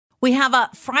We have a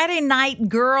Friday night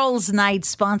girls' night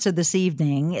sponsor this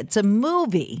evening. It's a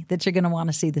movie that you're going to want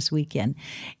to see this weekend.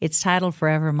 It's titled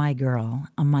Forever My Girl.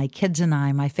 My kids and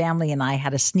I, my family and I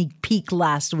had a sneak peek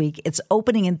last week. It's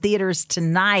opening in theaters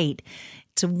tonight.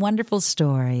 It's a wonderful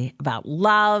story about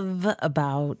love,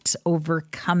 about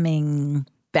overcoming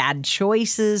bad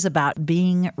choices, about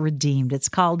being redeemed. It's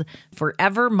called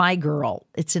Forever My Girl.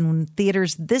 It's in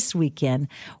theaters this weekend.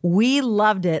 We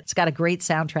loved it. It's got a great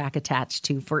soundtrack attached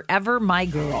to Forever My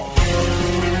Girl.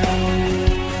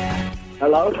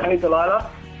 Hello, hey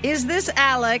Delilah. Is this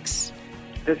Alex?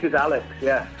 This is Alex,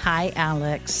 yeah. Hi,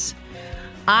 Alex.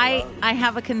 I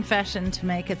have a confession to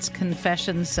make. It's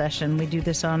confession session. We do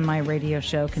this on my radio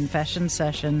show, Confession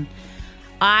Session.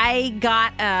 I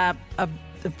got a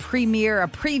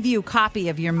preview copy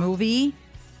of your movie,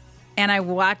 and I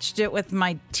watched it with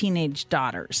my teenage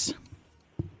daughters.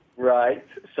 Right.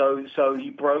 So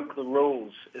you broke the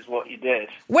rules, is what you did.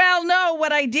 Well, no,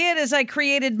 what I did is I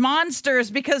created monsters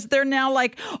because they're now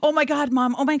like, oh my God,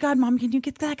 Mom, can you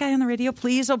get that guy on the radio,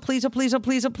 please? Oh, please, oh, please, oh,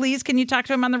 please, oh, please. Can you talk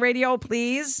to him on the radio,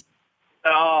 please?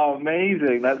 Oh,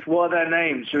 amazing. What are their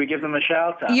names? Should we give them a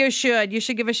shout out? You should. You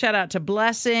should give a shout out to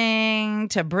Blessing,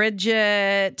 to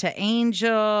Bridget, to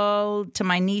Angel, to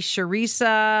my niece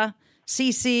Sharisa,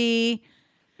 Cece.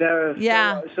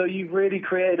 Yeah. So you've really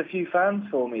created a few fans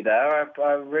for me there.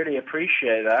 I really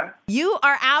appreciate that. You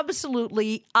are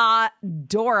absolutely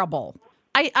adorable.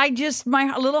 I just,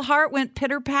 my little heart went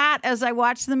pitter-pat as I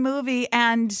watched the movie.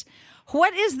 And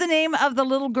what is the name of the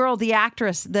little girl, the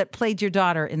actress that played your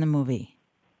daughter in the movie?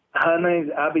 Her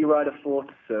name's Abby Ryder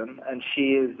Fortson, and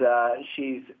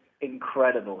she's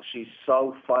incredible. She's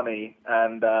so funny,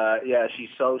 and she's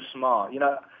so smart. You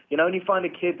know, when you find a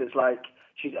kid that's like,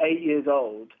 she's 8 years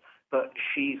old, but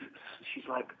she's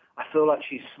like, I feel like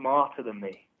she's smarter than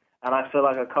me, and I feel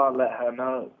like I can't let her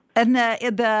know. And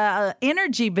the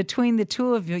energy between the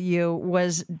two of you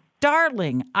was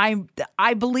darling. I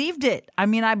believed it. I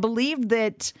mean, I believed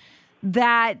that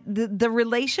the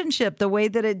relationship, the way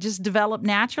that it just developed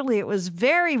naturally, it was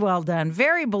very well done,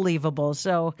 very believable.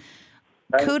 So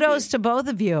kudos to both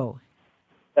of you.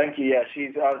 Thank you. Yeah,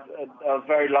 I was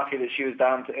very lucky that she was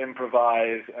down to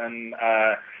improvise, and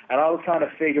I was kind of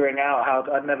figuring out how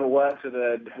I'd never worked with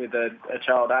a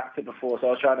child actor before,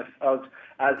 so as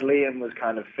Liam was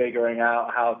kind of figuring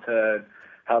out how to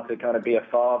kind of be a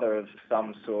father of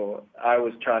some sort. I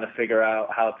was trying to figure out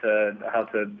how to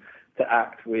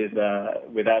act with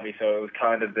Abby. So it was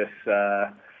kind of this.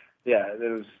 I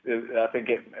think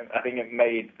it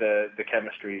made the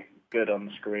chemistry good on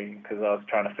the screen because I was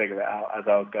trying to figure it out as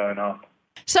I was going on.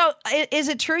 So is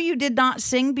it true you did not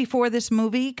sing before this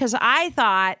movie? Because I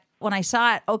thought when I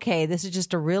saw it, okay, this is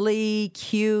just a really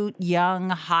cute, young,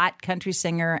 hot country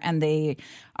singer, and they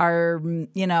are,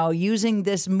 using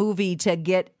this movie to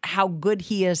get how good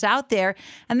he is out there.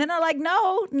 And then I'm like,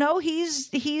 no, he's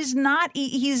not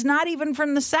even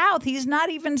from the South. He's not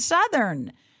even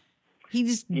Southern.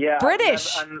 He's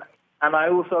British. And I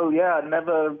also, I'd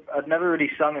never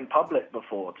really sung in public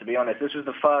before, to be honest. This was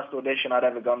the first audition I'd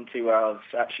ever gone to where I was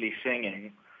actually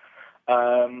singing.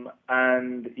 I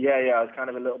was kind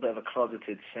of a little bit of a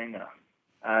closeted singer.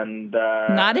 And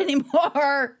not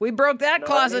anymore. We broke that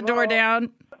closet door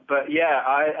down. But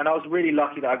I was really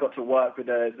lucky that I got to work with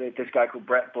this guy called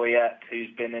Brett Boyette, who's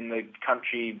been in the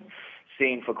country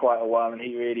scene for quite a while, and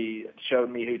he really showed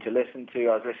me who to listen to.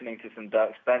 I was listening to some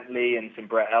Dierks Bentley and some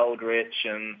Brett Eldridge,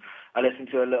 and I listened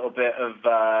to a little bit of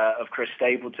Chris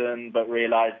Stapleton, but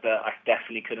realized that I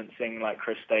definitely couldn't sing like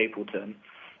Chris Stapleton.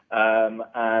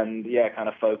 Kind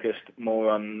of focused more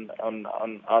on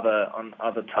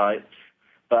other types.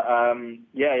 But I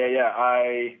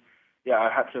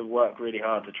had to work really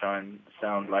hard to try and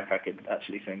sound like I could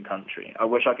actually sing country. I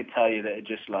wish I could tell you that it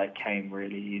just like came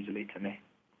really easily to me.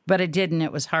 But it didn't.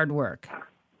 It was hard work.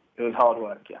 It was hard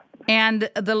work, yeah. And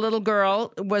the little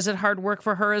girl, was it hard work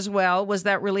for her as well? Was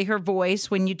that really her voice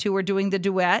when you two were doing the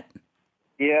duet?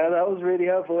 Yeah, that was really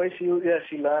her voice. She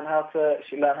learned how to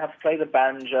play the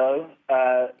banjo.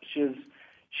 Her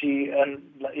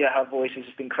voice is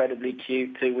just incredibly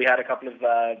cute too. We had a couple of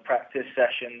practice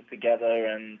sessions together,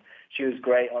 and she was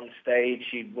great on stage.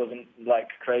 She wasn't like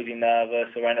crazy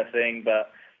nervous or anything,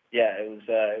 but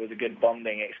it was a good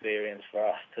bonding experience for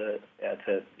us to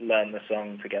learn the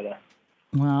song together.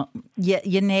 Well,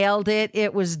 you nailed it.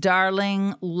 It was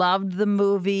darling. Loved the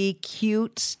movie.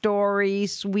 Cute story.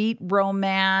 Sweet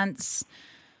romance.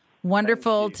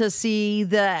 Wonderful to see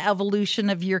the evolution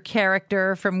of your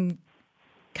character from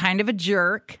kind of a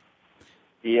jerk.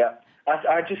 Yeah.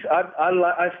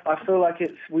 I feel like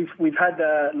we've had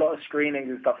a lot of screenings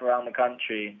and stuff around the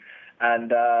country,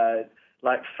 and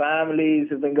like families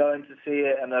have been going to see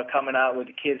it, and they're coming out with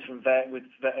kids from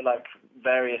like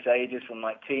various ages, from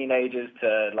like teenagers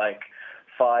to like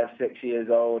 5, 6 years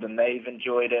old, and they've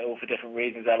enjoyed it all for different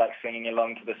reasons. They're like singing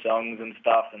along to the songs and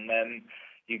stuff, and then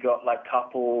you got like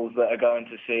couples that are going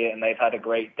to see it and they've had a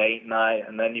great date night,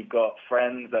 and then you've got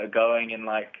friends that are going, in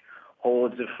like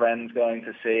hordes of friends going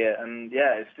to see it. And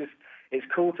yeah, it's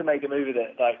cool to make a movie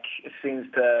that like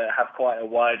seems to have quite a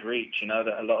wide reach, you know,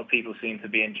 that a lot of people seem to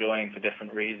be enjoying for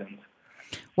different reasons.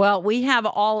 Well, we have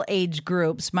all age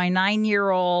groups, my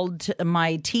 9-year-old,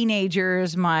 my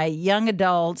teenagers, my young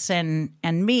adults, and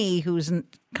me, who's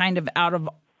kind of out of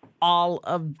all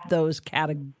of those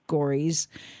categories.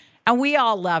 And we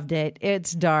all loved it.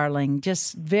 It's darling.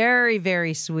 Just very,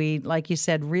 very sweet. Like you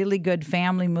said, really good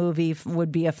family movie.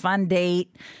 Would be a fun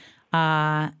date.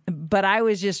 But I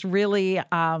was just really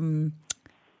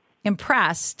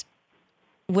impressed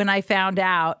when I found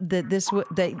out that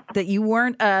that you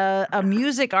weren't a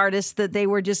music artist that they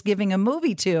were just giving a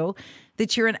movie to,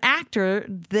 that you're an actor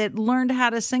that learned how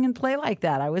to sing and play like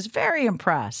that. I was very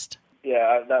impressed.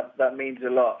 Yeah, that means a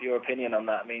lot. Your opinion on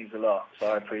that means a lot, so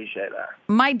I appreciate that.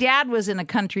 My dad was in a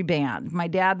country band. My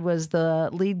dad was the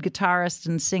lead guitarist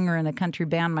and singer in a country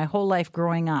band my whole life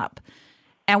growing up.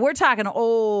 And we're talking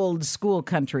old school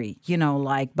country, you know,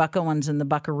 like Buck Owens and the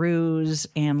Buckaroos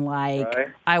and like Right.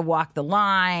 I Walk the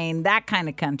Line, that kind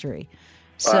of country.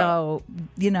 Wow. So,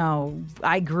 you know,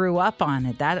 I grew up on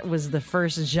it. That was the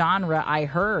first genre I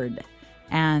heard.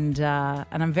 And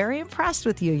I'm very impressed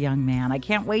with you, young man. I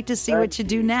can't wait to see what you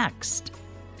do next.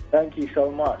 Thank you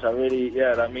so much. I really,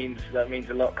 that means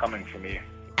a lot coming from you.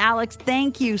 Alex,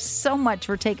 thank you so much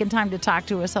for taking time to talk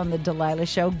to us on the Delilah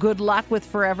Show. Good luck with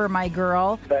Forever My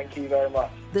Girl. Thank you very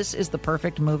much. This is the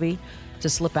perfect movie to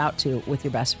slip out to with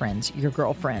your best friends, your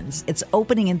girlfriends. It's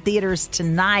opening in theaters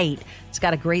tonight. It's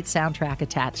got a great soundtrack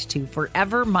attached to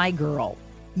Forever My Girl.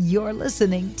 You're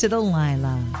listening to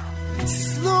Delilah.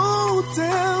 Slow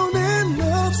down and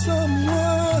love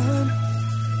someone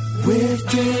with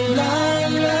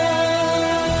Delilah.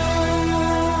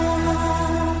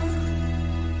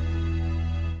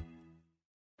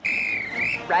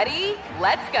 Ready?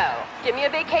 Let's go. Give me a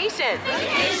vacation.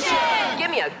 Vacation! Give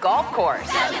me a golf course.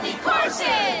 70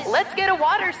 courses! Let's get a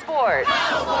water sport.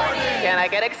 Paddleboarding! Can I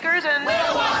get excursions?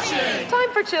 Whale watching!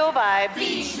 Time for chill vibes.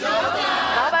 Beach yoga!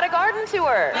 How about a garden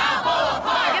tour? Balboa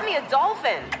Park! Give me a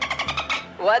dolphin.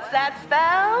 What's that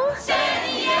spell? San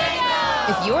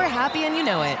Diego! If you're happy and you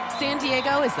know it, San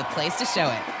Diego is the place to show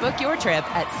it. Book your trip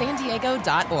at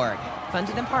sandiego.org.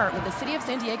 Funded in part with the City of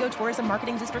San Diego Tourism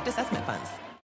Marketing District Assessment Funds.